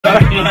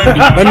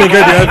Let me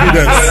get the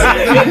evidence.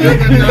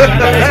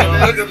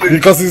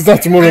 Because it's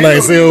not tomorrow night. I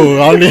say, oh,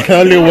 I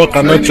only work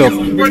and not chop.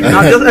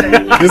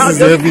 This is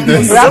the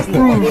evidence.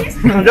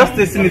 I'm just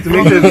tasting it to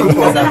make sure it's good.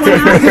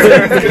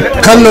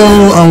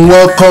 Hello and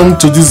welcome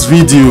to this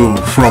video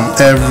from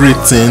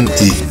Everything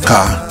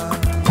Ika.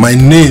 My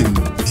name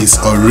is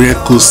Chief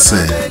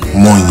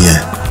Monye.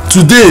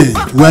 Today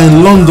we are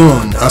in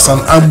London as an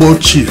Agbor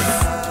chief.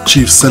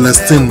 Chief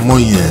Celestine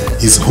Monye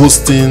is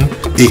hosting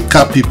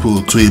Ika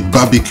people to a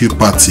barbecue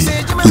party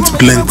with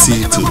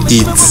plenty to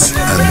eat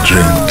and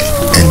drink.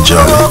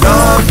 Enjoy.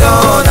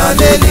 London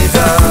and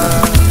Eliza.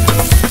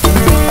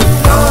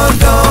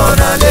 London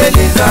and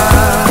Eliza.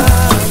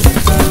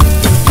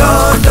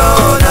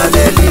 London and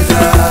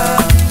Eliza.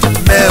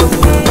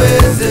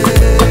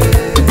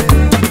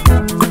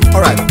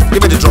 Alright,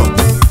 give me the drum.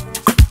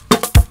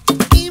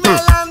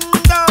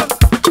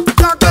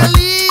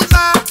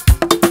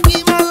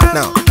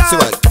 Now, see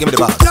what? Give me the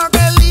bass.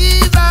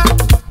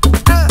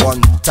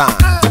 One time.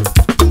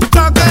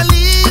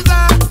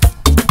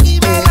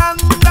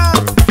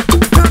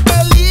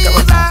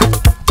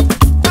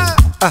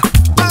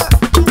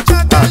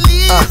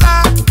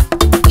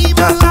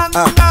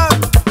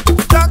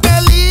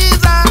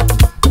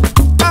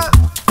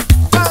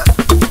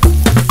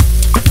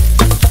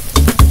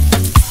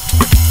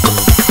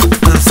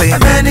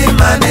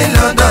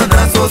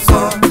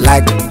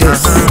 Like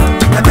this.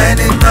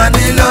 Many man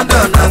in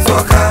London as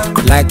walker.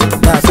 Like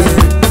that.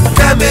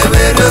 Tell me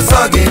where the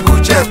soggy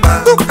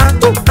buchepa.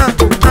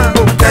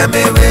 Tell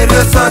me where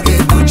the soggy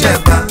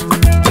buchepa.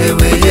 The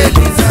way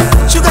Eliza.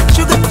 Sugar,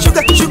 sugar,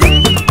 sugar, sugar.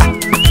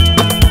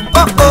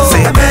 Oh oh.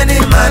 Say many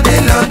man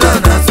in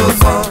London as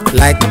walker.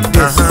 Like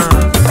this.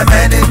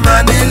 Many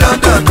man in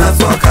London as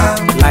walker.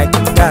 Like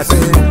that.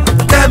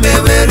 Tell me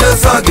where the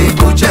soggy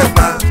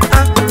buchepa.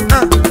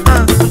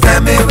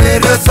 Tell me where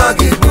the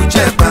soggy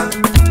buchepa.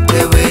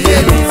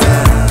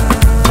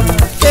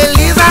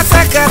 Eliza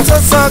sekato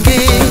sogi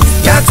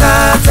yata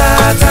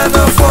tata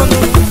no phone.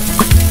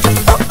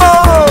 Oh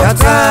oh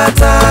yata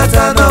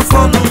tata no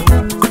phone.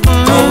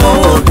 Oh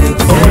oh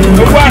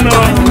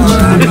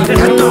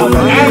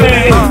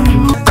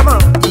come on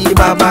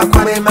Ibaba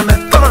kwame mama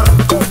come on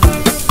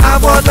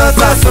Agbor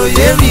daughter so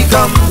here we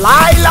come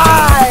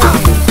lie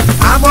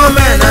Agbor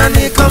men and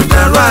he come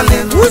to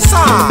rallying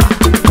Wusa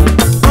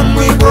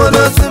we go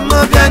to some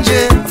bianje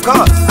of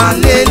course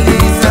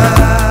Eliza.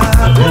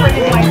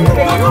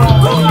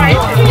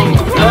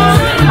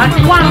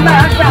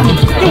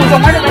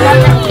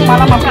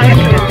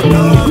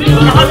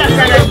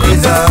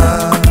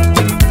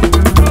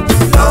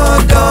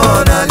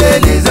 London and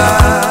Eliza.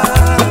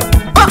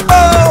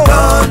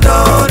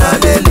 London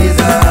and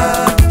Eliza.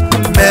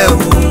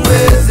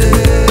 Meweze.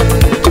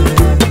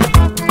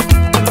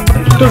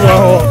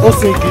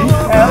 Oseki.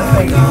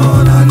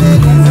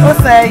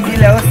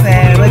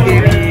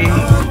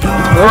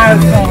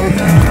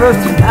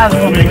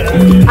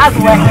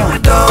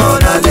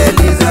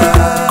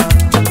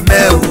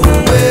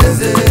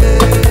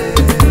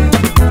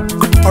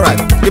 Alright,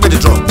 give me the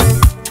drum.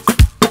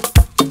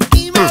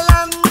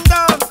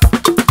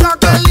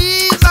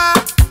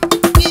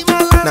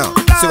 Now,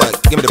 see what?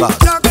 Give me the bass.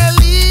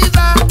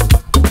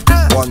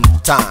 One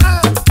time.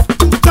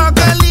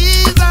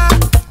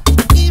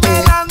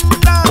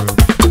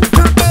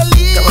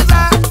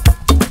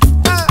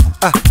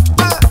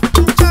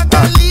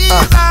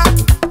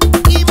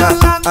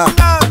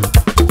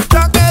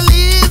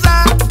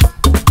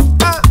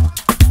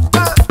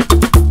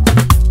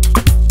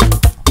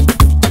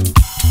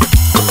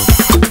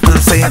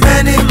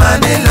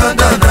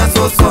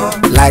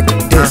 Like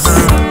this.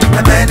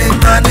 Many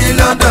man in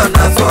London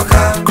as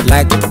walker.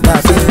 Like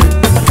that.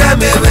 Tell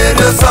me where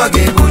the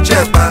soggy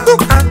buchepa.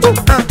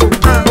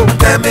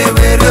 Tell me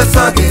where the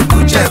soggy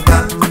buchepa.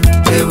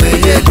 The way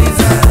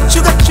Eliza.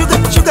 Sugar, sugar,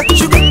 sugar,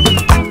 sugar.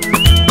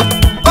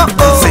 Oh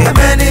oh. Say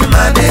many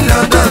man in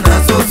London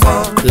as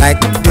walker.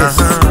 Like this.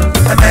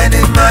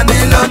 Many man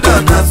in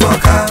London as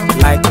walker.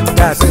 Like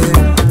that.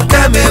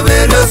 Tell me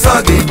where the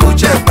soggy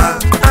buchepa.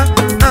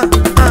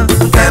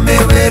 Tell me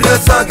where the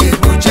soggy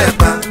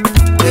buchepa.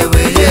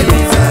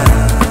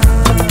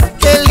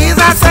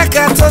 Eliza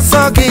sekato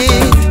sogi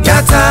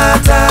yata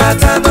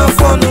tata no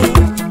phone.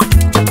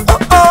 Oh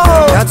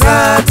oh yata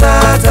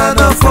tata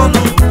no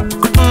phone.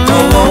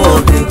 Oh oh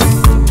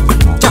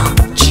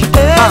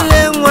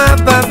ele mwa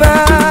baba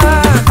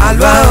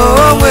alwa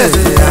o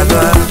mweze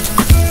alwa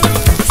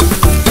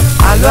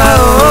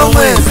o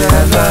mweze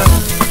alwa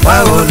wa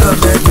o lo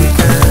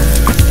medika.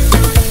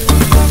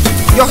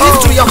 Your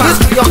history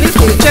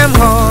Gem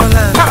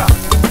Holland,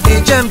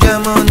 Gem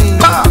Germany,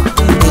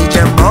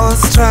 Gem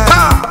Austria,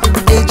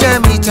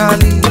 Gem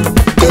Italy,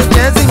 Gem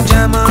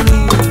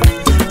Germany,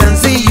 and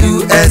see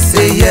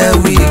USA, here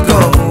we go.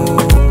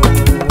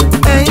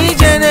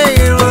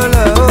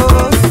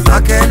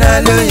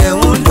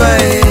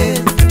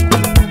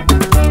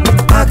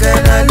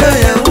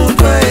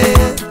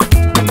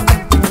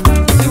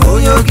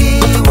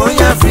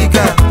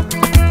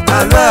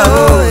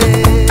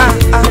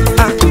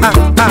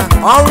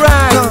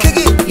 Alright,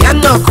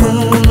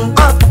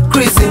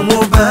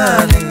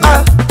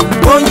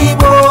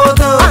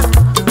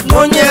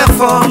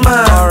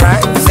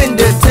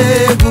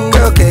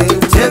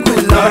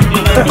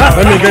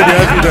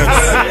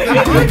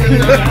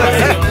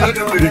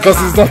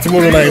 because it's not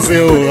tomorrow night. I say,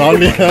 oh, I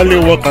only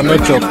work and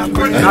not chop.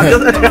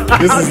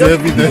 This is the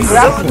evidence.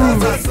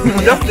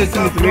 Just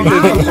listen to make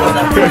sure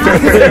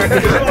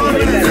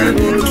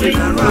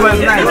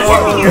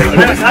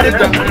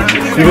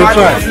you will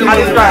try.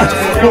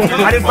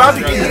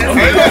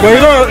 But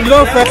you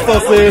don't first or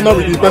say not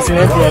with the person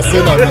went to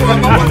say that.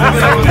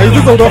 And you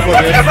just hold on for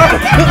them.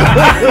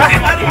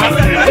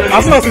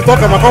 As soon as you talk,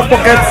 I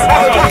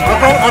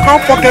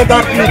can't pocket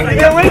that clip.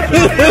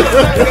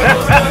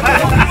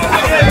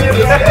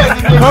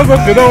 That's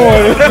okay, don't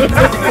worry.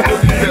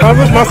 I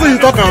say you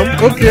talk,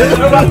 okay.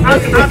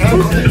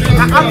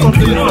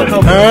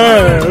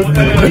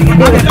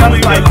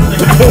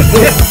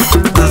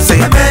 Say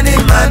many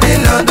man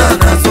in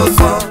London and so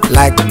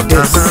like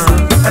this.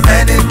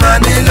 Many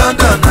man in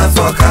London and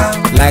so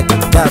like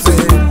that.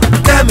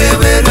 Tell me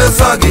where the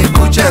soggy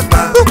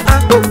buchepa.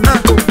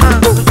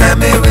 Tell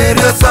me where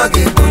the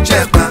soggy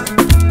buchepa.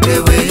 The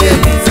way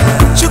Eliza.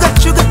 Sugar.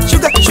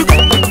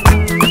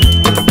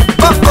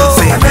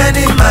 Say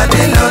many man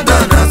in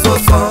London and so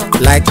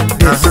like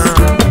this.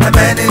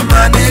 Many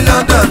man in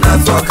London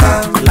and so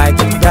like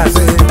that.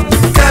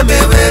 Tell me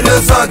where the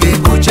soggy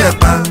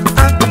buchepa.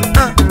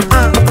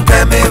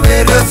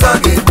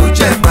 Soggy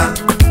buchepa,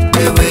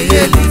 ewe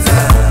Eliza.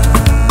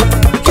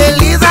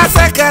 Eliza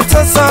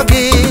sekato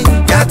soggy,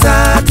 yata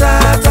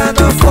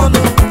no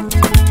fono.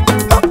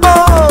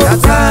 Oh,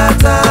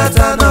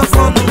 yata no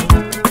fono.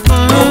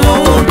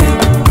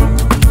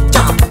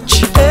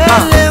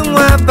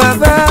 Elengwa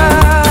baba,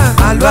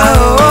 alwa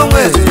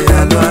onweze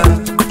alwa,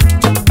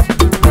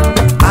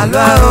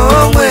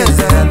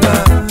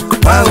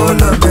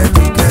 waolo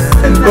medika.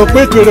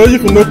 Ope kere yi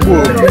fun mepo.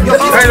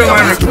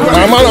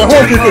 Mama na ho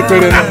ki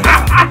kere na.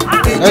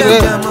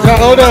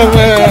 Hold on,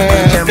 amen.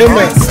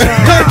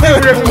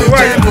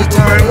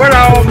 What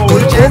are all my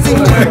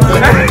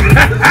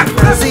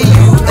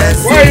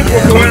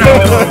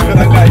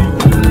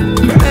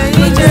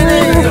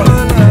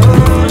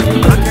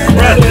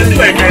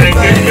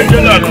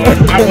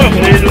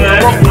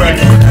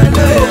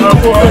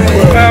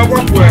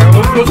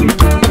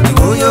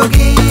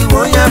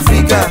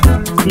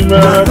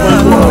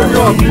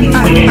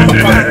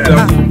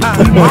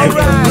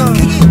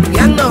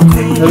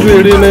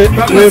really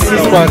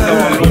six pack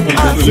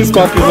is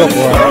up,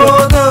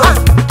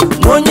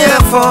 Monye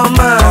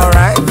forma,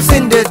 alright.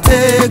 Sing the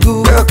tegu,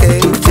 okay.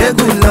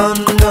 Tegu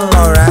London,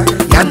 alright.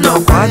 Yano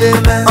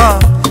Kwaleme,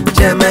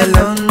 Jeme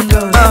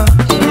London,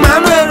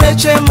 Emmanuel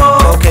Rechemo,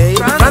 okay.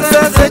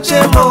 Francis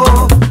Rechemo,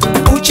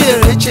 Uche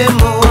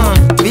Rechemo,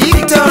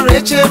 Victor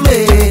Recheme,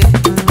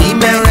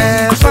 Imere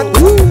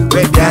Fatu,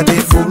 Rebia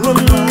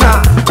Furunga,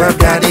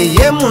 Rebia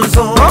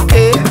Yemunzo,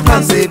 okay.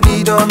 Fancy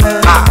Bidome,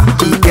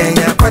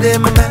 Ikenya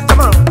Kwademe,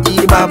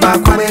 Ibaba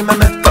Kwademe,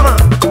 come on.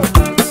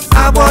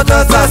 Agbor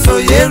daughter so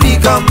here we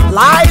come.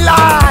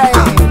 Lie.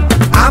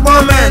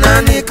 Agbor man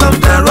and he come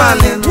to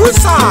rallying.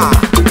 Woosa.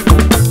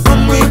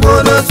 We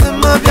go to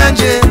some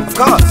bianje, of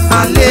course.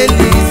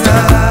 Eliza.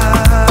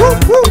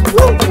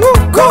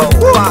 Go.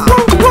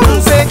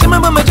 Say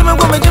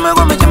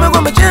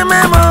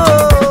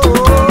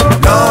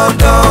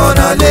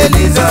London,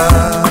 Eliza.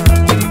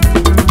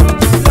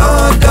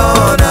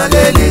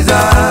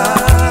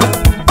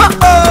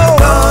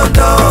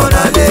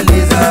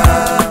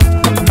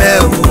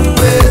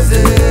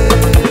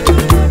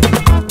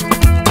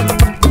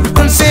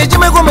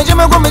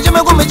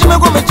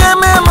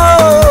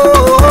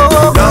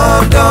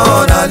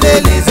 London,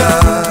 Eliza.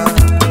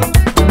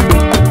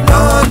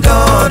 London,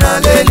 Eliza.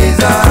 London,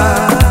 Eliza.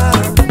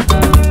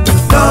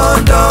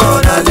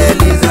 London,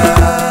 Eliza.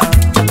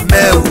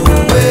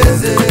 London,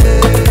 Eliza.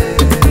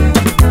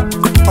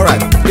 All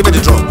right, give me the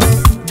drum.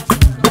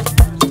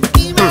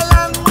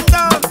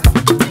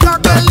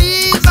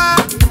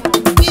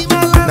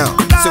 Now,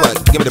 see what?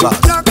 Give me the bass.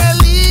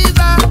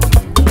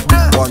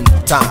 One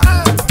time.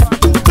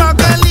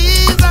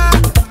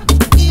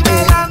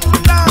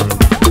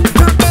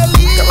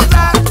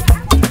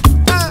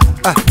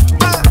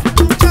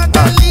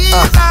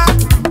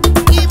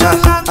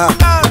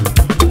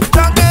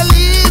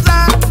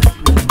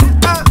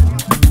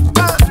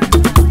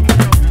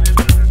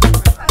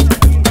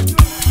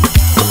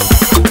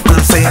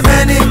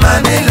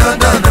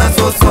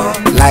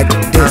 Like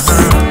this.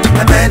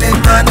 Many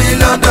man in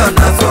London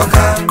and so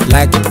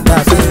like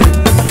that.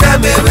 Tell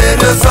me where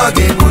the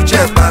soggy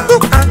buchepa.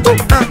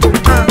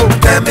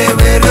 Tell me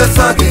where the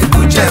soggy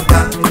buchepa.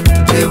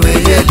 The way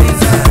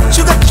Eliza.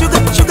 Sugar.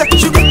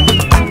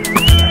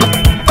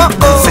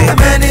 Say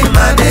many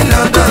man in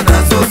London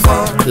and so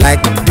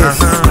like this.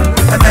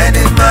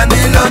 Many man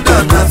in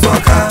London and so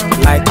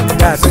like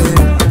that.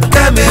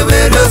 Tell me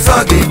where the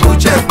soggy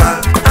buchepa.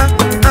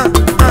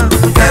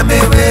 Tell me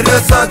where the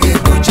soggy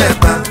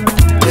buchepa.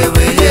 The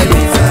way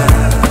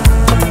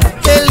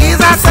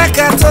Eliza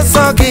sekato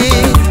soggy,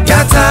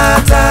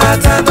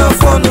 yata no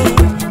fono.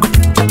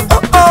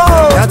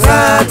 Oh,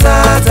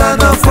 yata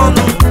no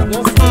fono.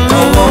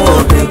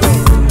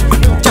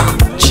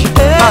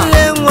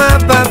 Elengwa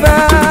baba,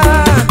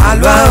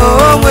 alwa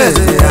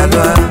onweze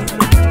alwa.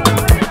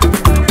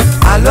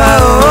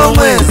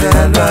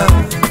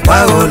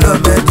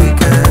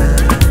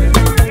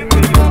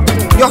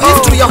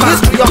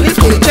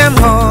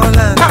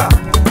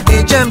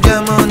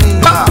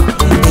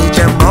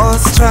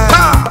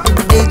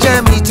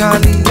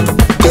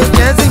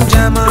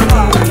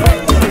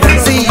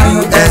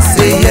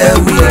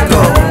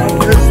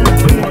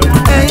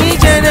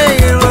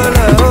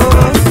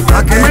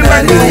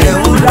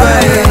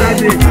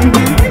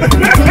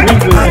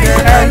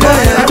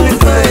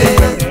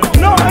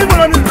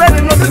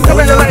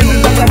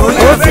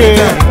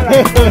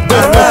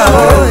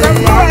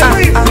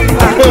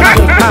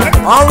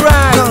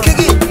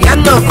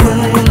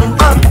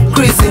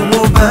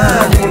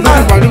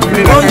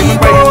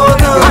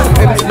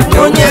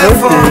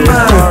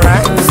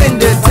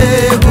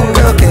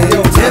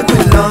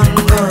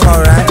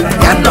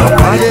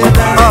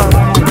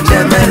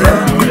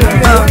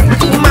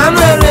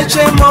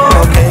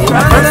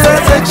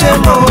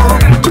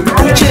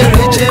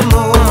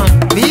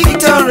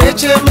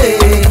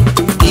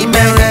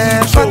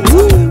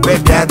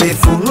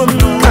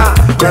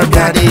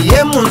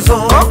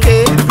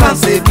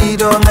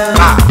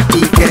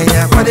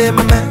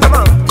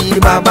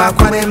 baba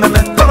kwane meme.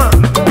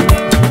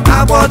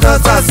 Agbor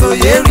does so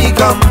yeri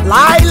come.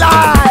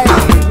 Lie.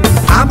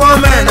 Agbor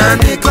men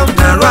and they come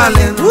to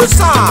rally.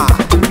 Usa.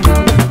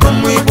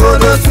 We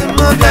bodo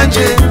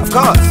simodanje. Of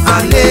course.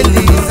 And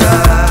Eliza.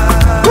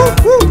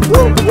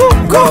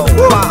 Go.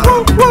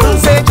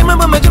 Say Jimmy.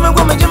 London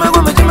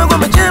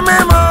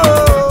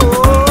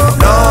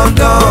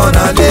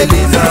and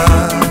Eliza.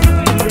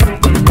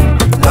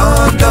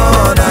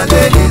 London and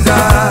Eliza.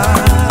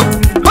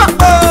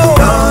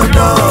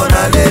 London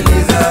and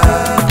Eliza.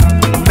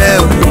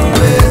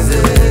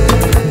 Meweze.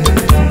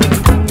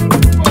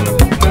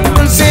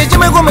 Say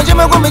Jimmy.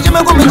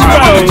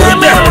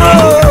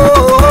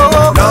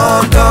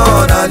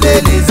 London and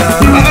Eliza.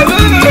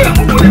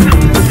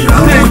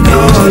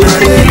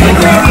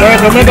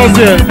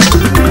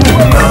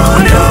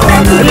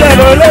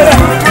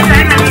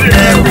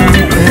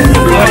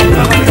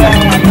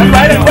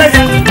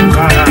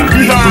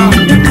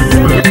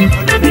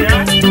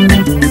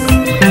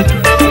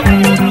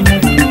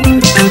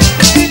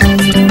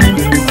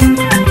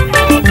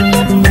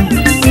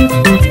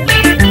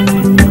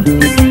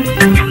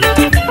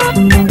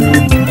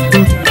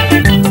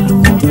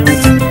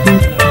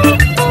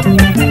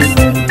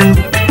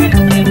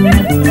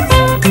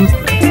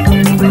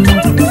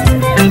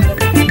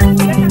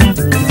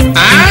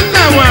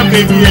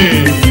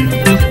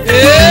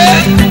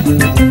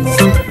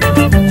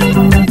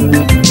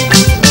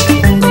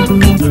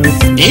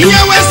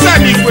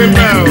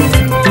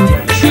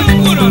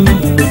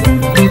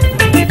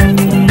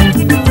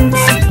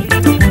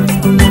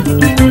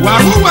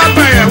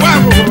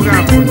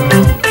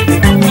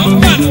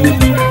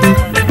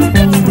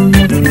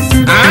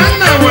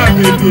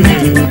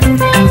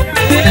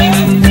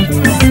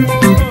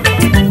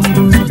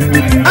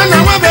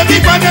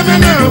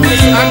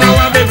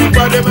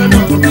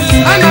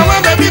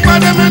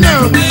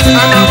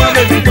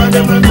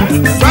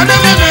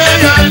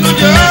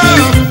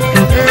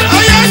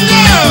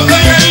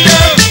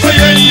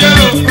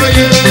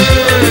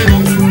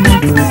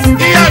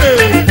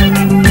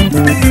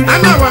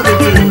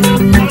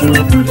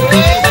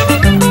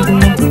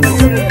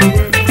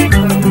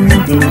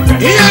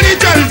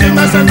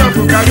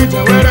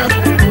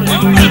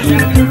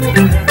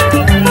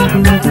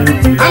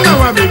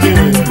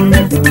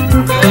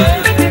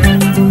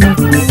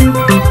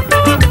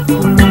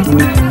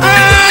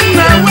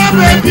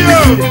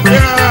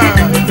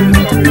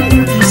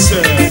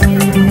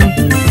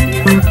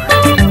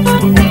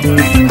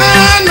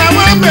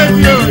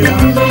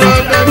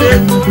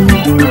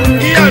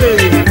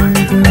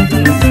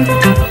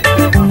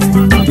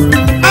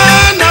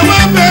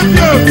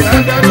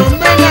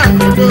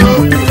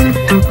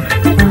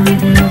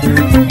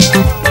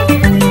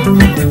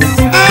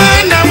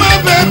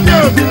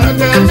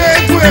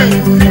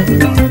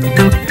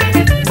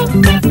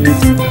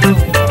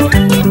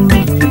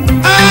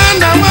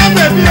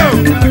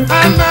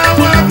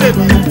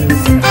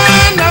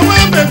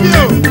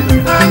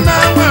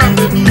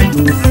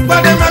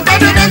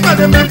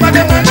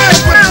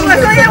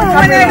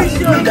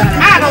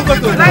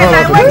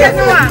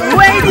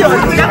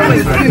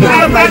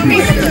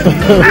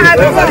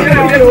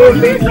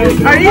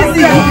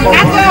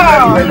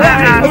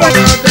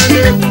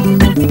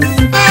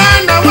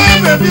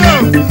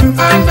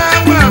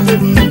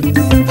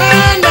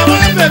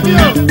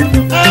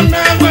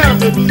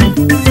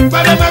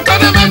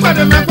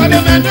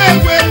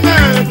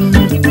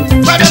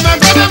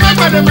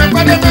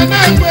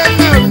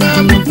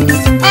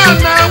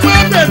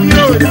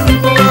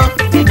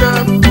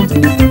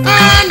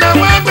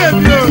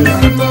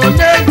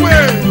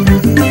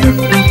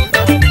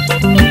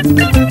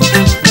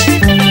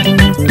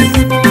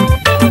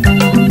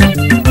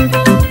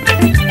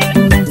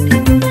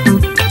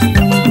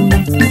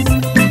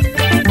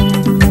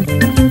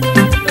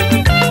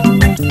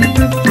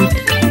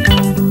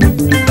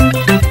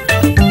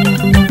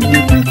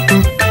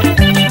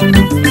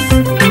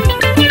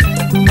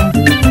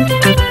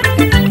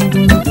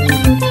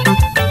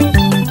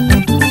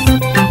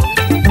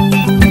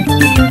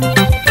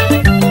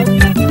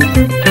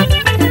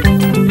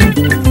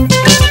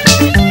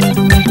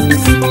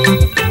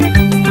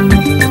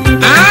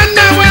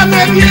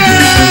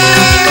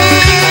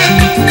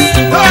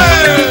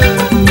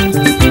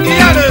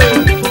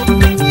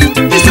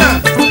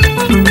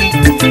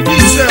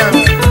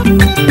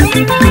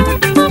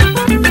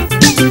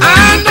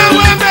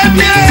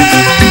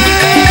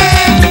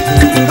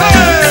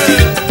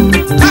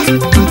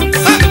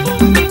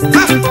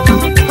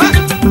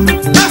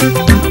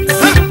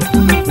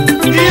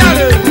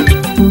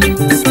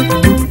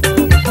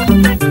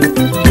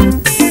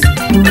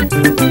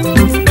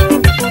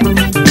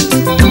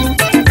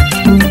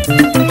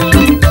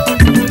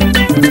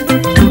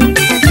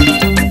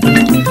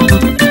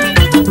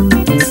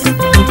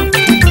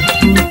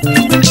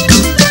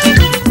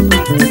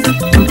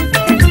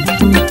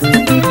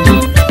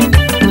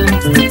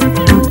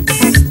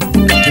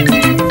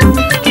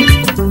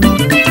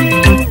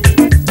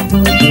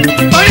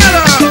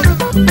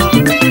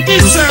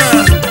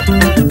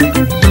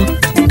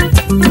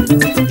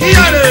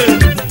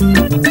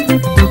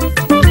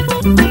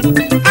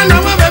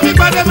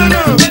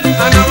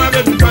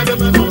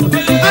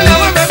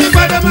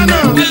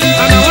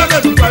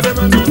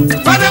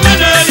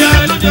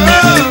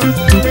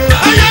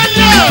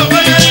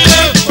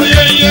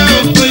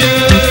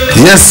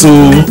 Yes, so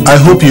I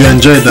hope you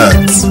enjoyed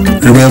that.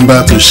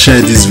 Remember to share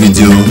this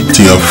video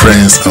to your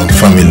friends and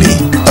family.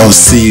 I'll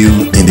see you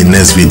in the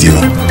next video.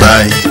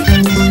 Bye.